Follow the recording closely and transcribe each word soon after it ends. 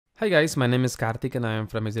Hi guys, my name is Karthik and I am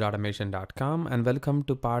from executeautomation.com and welcome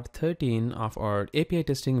to part 13 of our API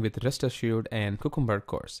testing with RestAssured and Cucumber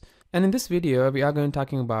course. And in this video, we are going to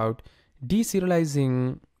talking about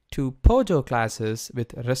deserializing to POJO classes with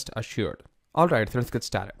RestAssured. Alright, so let's get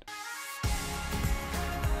started.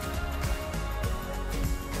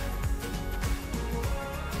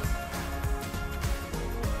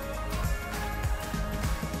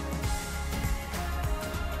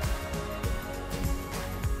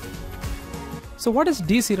 So what does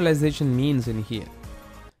deserialization means in here?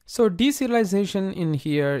 So deserialization in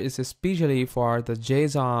here is especially for the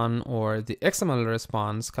JSON or the XML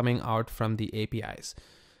response coming out from the APIs.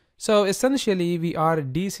 So essentially we are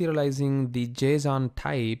deserializing the JSON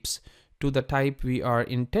types to the type we are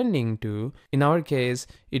intending to. In our case,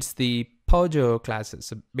 it's the POJO classes.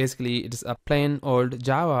 So basically it is a plain old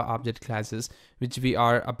Java object classes which we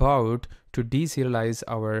are about to deserialize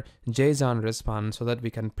our JSON response so that we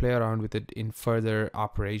can play around with it in further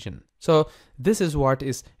operation. So this is what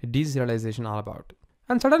is deserialization all about.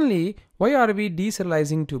 And suddenly, why are we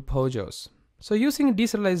deserializing to POJOs? So using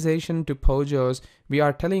deserialization to POJOs, we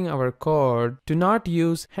are telling our code to not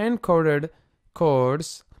use hand-coded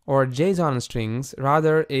codes or JSON strings,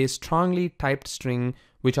 rather a strongly typed string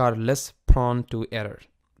which are less prone to error.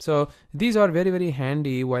 So these are very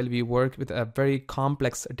handy while we work with a very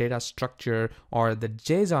complex data structure or the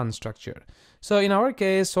JSON structure. So in our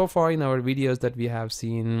case, so far in our videos that we have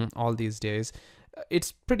seen all these days,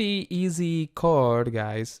 it's pretty easy code,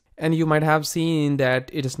 guys. And you might have seen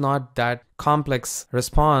that it is not that complex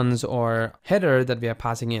response or header that we are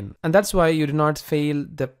passing in. And that's why you do not feel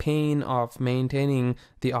the pain of maintaining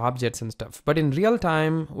the objects and stuff. But in real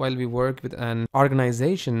time, while we work with an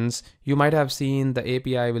organizations, you might have seen the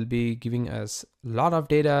API will be giving us a lot of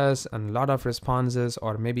data and a lot of responses,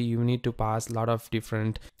 or maybe you need to pass a lot of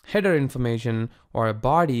different header information or a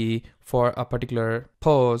body for a particular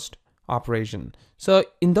post operation. So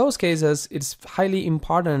in those cases, it's highly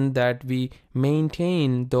important that we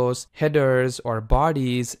maintain those headers or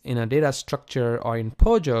bodies in a data structure or in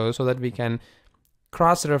POJO so that we can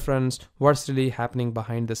cross-reference what's really happening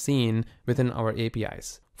behind the scene within our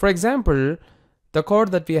APIs. For example, the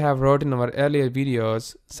code that we have wrote in our earlier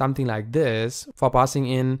videos, something like this, for passing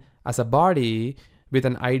in as a body with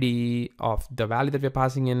an ID of the value that we're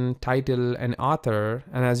passing in, title and author.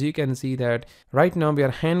 And as you can see that right now we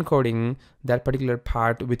are hand coding that particular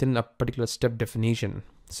part within a particular step definition.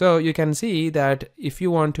 So you can see that if you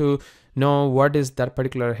want to know what is that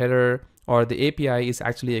particular header or the API is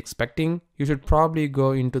actually expecting, you should probably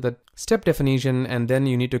go into the step definition and then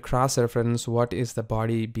you need to cross-reference what is the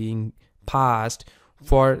body being passed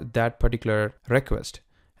for that particular request.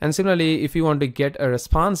 And similarly, if you want to get a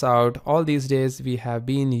response out, all these days we have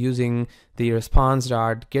been using the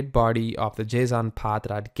response.getBody of the JSON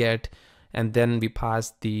path.get, and then we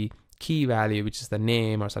pass the key value, which is the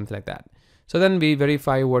name or something like that. So then we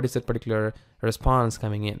verify what is that particular response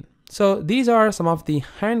coming in. So these are some of the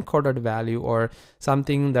hand-coded value or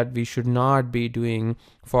something that we should not be doing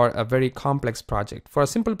for a very complex project. For a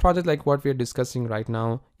simple project like what we are discussing right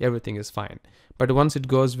now, everything is fine. But once it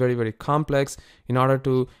goes very complex, in order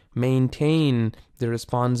to maintain the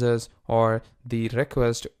responses or the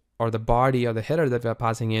request or the body or the header that we are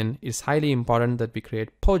passing in, it's highly important that we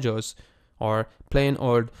create POJOs or plain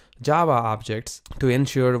old Java objects to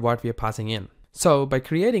ensure what we are passing in. So by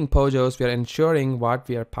creating POJOs, we are ensuring what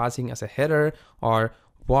we are passing as a header or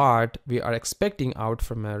what we are expecting out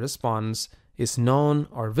from a response is known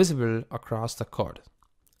or visible across the code.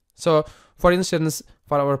 So for instance,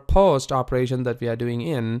 for our post operation that we are doing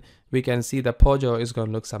in, we can see the POJO is going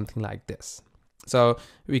to look something like this. So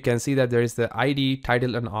we can see that there is the ID,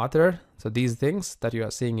 title, and author. So these things that you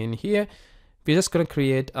are seeing in here, we're just going to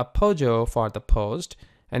create a POJO for the post.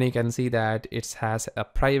 And you can see that it has a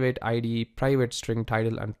private ID, private string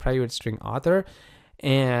title, and private string author.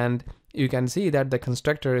 And you can see that the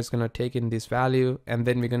constructor is going to take in this value, and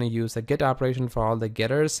then we're going to use the get operation for all the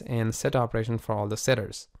getters and set operation for all the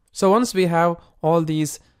setters. So once we have all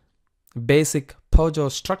these basic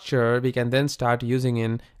POJO structure, we can then start using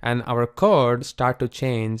it, and our code start to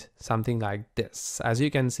change something like this. As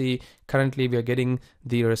you can see, currently we are getting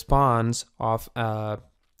the response of a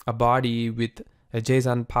body with a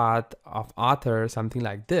JSON path of author, something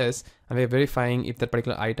like this, and we're verifying if that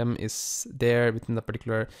particular item is there within the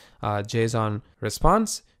particular JSON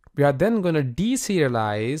response. We are then going to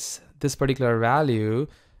deserialize this particular value,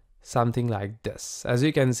 something like this. As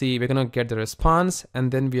you can see, we're going to get the response,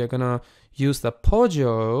 and then we are going to use the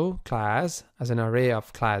POJO class as an array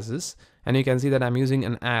of classes. And you can see that I'm using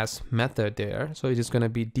an as method there. So it is going to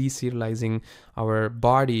be deserializing our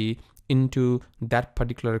body into that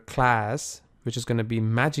particular class, which is going to be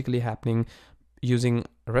magically happening using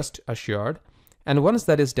RestAssured. And once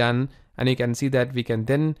that is done, and you can see that we can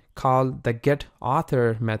then call the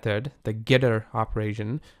getAuthor method, the getter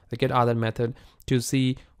operation, the getAuthor method, to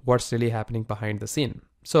see what's really happening behind the scene.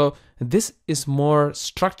 So this is more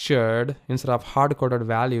structured instead of hard-coded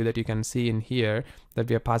value that you can see in here, that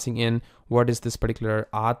we are passing in what is this particular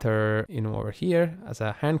author over here as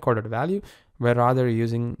a hand-coded value. We're rather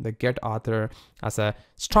using the getAuthor as a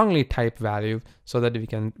strongly typed value so that we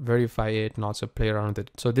can verify it and also play around with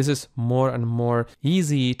it. So this is more and more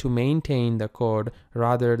easy to maintain the code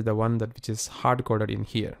rather the one that which is hard-coded in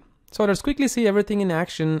here. So let's quickly see everything in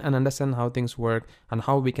action and understand how things work and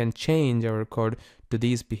how we can change our code to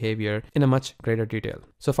these behavior in a much greater detail.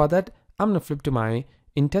 So for that, I'm going to flip to my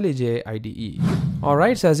intelliJ IDE.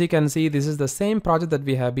 Alright, so as you can see, this is the same project that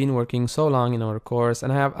we have been working so long in our course,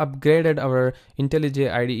 and I have upgraded our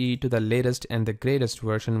intelliJ IDE to the latest and the greatest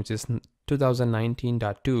version, which is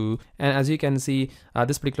 2019.2. And as you can see,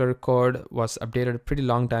 this particular code was updated a pretty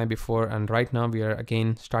long time before, and right now we are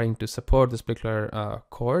again starting to support this particular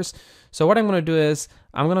course. So what I'm going to do is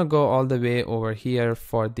I'm going to go all the way over here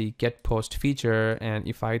for the get post feature, and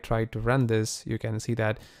if I try to run this, you can see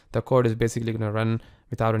that the code is basically going to run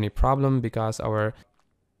without any problem because our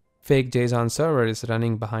fake JSON server is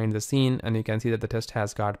running behind the scene, and you can see that the test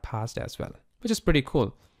has got passed as well, which is pretty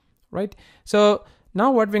cool, right? So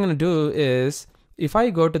now what we're going to do is, if I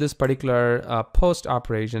go to this particular post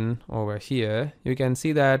operation over here, you can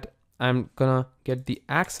see that I'm gonna get the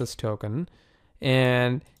access token,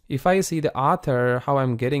 and if I see the author, how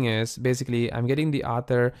I'm getting is basically I'm getting the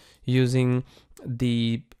author using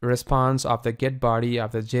the response of the get body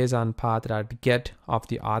of the JSON path at get of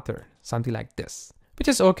the author, something like this, which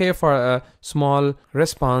is okay for a small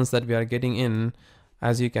response that we are getting in.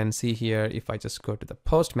 As you can see here, if I just go to the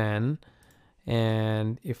postman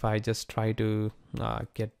and if I just try to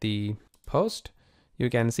get the post, you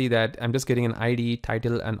can see that I'm just getting an ID,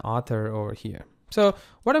 title, and author over here. So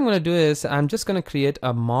what I'm going to do is I'm just going to create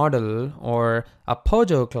a model or a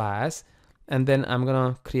POJO class, and then I'm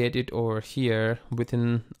going to create it over here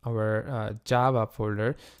within our Java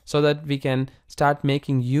folder so that we can start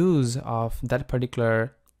making use of that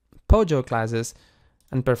particular POJO classes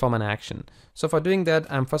and perform an action. So for doing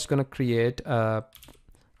that, I'm first going to create a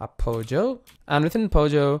POJO, and within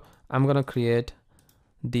POJO, I'm going to create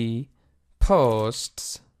the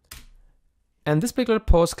posts. And this particular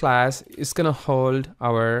post class is going to hold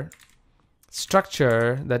our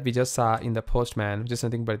structure that we just saw in the postman, which is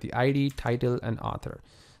nothing but the ID, title, and author.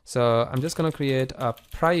 So I'm just going to create a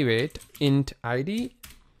private int ID.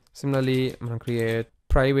 Similarly, I'm going to create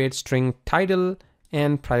private string title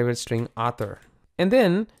and private string author. And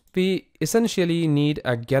then we essentially need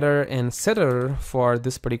a getter and setter for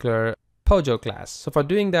this particular POJO class. So for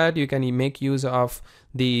doing that, you can make use of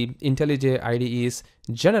the intelliJ IDE's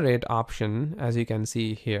generate option, as you can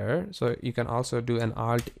see here. So you can also do an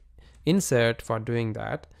alt insert for doing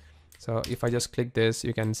that. So if I just click this,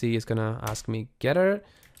 you can see it's gonna ask me getter.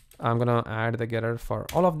 I'm gonna add the getter for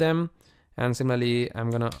all of them, and similarly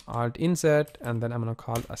I'm gonna alt insert, and then I'm gonna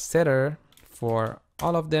call a setter for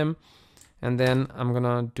all of them, and then I'm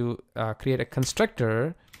gonna do create a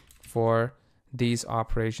constructor for these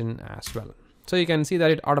operation as well. So you can see that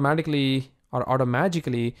it automatically or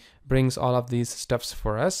automagically brings all of these steps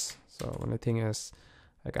for us. So only thing is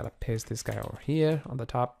I gotta paste this guy over here on the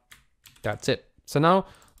top. That's it. So now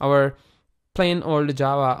our plain old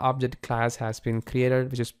Java object class has been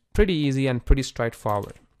created, which is pretty easy and pretty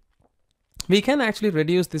straightforward. We can actually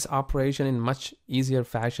reduce this operation in much easier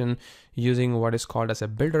fashion using what is called as a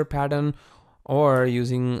builder pattern, or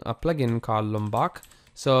using a plugin called Lombok.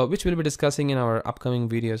 So which we'll be discussing in our upcoming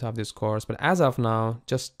videos of this course. But as of now,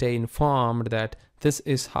 just stay informed that this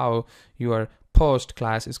is how your post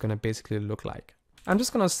class is going to basically look like. I'm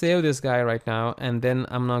just going to save this guy right now, and then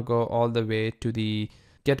I'm going to go all the way to the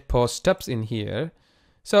get post steps in here.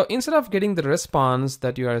 So instead of getting the response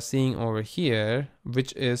that you are seeing over here,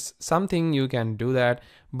 which is something you can do that,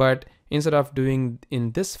 but instead of doing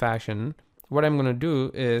in this fashion, what I'm going to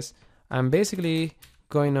do is I'm basically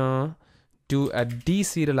going to do a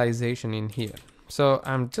deserialization in here. So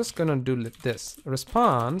I'm just going to do this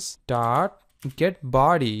response dot get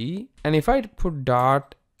body, and if I put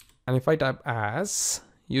dot and if I type as,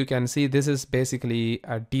 you can see this is basically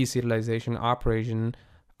a deserialization operation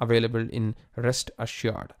available in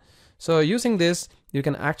RestAssured. So using this, you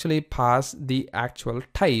can actually pass the actual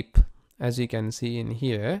type, as you can see in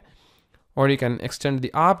here, or you can extend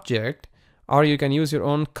the object, or you can use your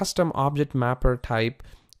own custom object mapper type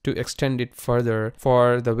to extend it further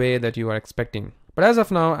for the way that you are expecting. But as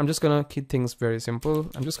of now, I'm just gonna keep things very simple.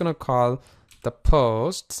 I'm just gonna call the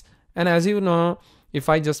posts. And as you know, if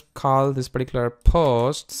I just call this particular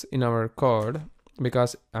posts in our code,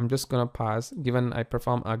 because I'm just gonna pass, given I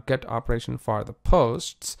perform a get operation for the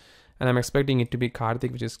posts, and I'm expecting it to be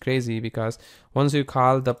Karthik, which is crazy because once you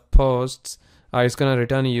call the posts, it's gonna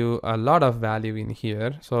return you a lot of value in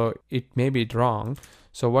here. So it may be wrong.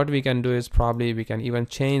 So what we can do is probably we can even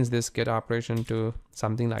change this get operation to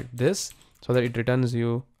something like this, so that it returns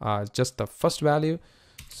you just the first value.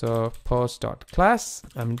 So post.class,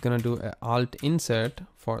 I'm gonna do an alt insert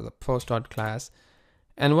for the post.class.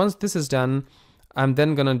 And once this is done, I'm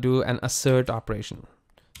then gonna do an assert operation.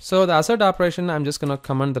 So the assert operation, I'm just gonna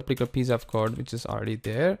comment the particular piece of code which is already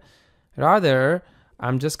there. Rather,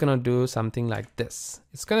 I'm just gonna do something like this.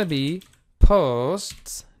 It's gonna be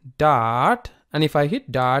posts dot, and if I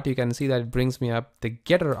hit dot, you can see that it brings me up the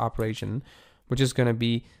getter operation, which is gonna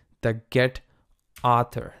be the get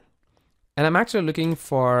author. And I'm actually looking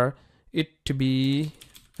for it to be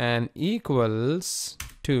an equals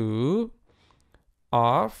to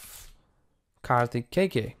of Karthik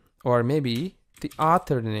KK, or maybe the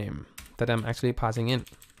author name that I'm actually passing in.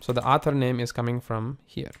 So the author name is coming from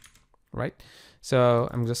here, right? So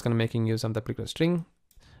I'm just gonna making use of the particular string,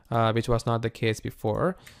 which was not the case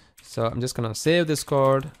before. So I'm just gonna save this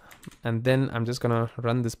code, and then I'm just gonna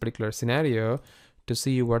run this particular scenario to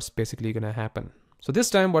see what's basically gonna happen. So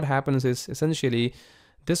this time what happens is essentially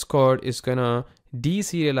this code is gonna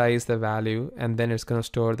deserialize the value, and then it's gonna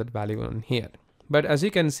store that value on here. But as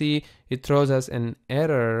you can see, it throws us an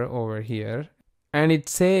error over here, and it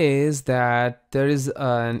says that there is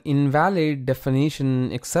an invalid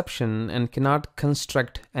definition exception and cannot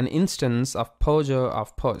construct an instance of POJO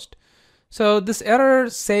of post. So this error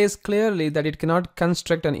says clearly that it cannot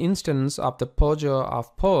construct an instance of the POJO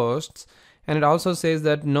of posts, and it also says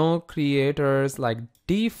that no creators like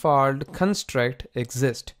default construct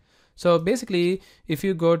exist. So basically, if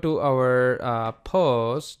you go to our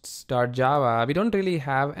posts.java, we don't really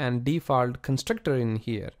have a default constructor in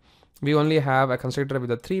here. We only have a constructor with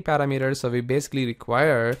the 3 parameters, so we basically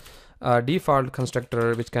require a default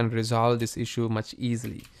constructor which can resolve this issue much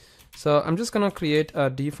easily. So I'm just gonna create a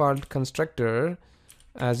default constructor,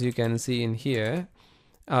 as you can see in here.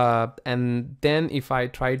 And then if I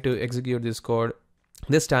try to execute this code,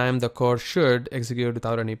 this time the code should execute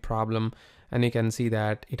without any problem, and you can see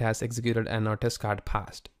that it has executed and our test card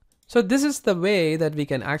passed. So this is the way that we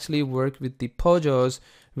can actually work with the POJOs,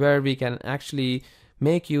 where we can actually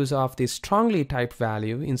make use of the strongly typed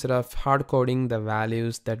value instead of hard coding the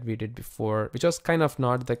values that we did before, which was kind of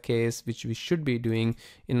not the case, which we should be doing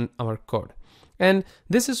in our code. And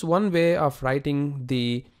this is one way of writing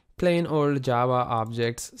the plain old Java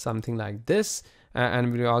objects, something like this.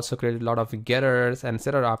 And we also created a lot of getters and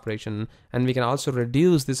setter operation, and we can also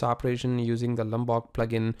reduce this operation using the Lombok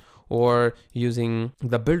plugin or using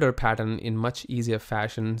the builder pattern in much easier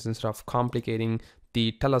fashion instead of complicating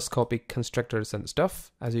the telescopic constructors and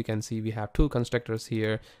stuff. As you can see, we have 2 constructors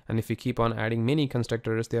here, and if we keep on adding many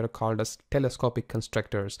constructors, they are called as telescopic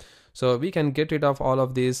constructors. So we can get rid of all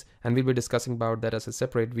of these, and we'll be discussing about that as a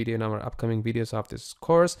separate video in our upcoming videos of this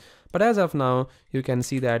course. But as of now, you can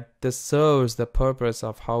see that this serves the purpose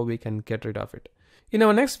of how we can get rid of it. In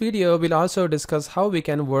our next video, we'll also discuss how we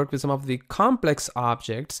can work with some of the complex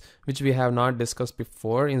objects which we have not discussed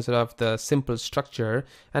before instead of the simple structure,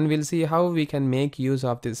 and we'll see how we can make use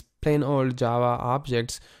of these plain old Java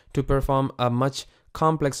objects to perform a much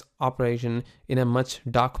complex operation in a much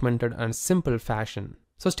documented and simple fashion.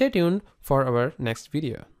 So stay tuned for our next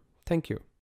video. Thank you.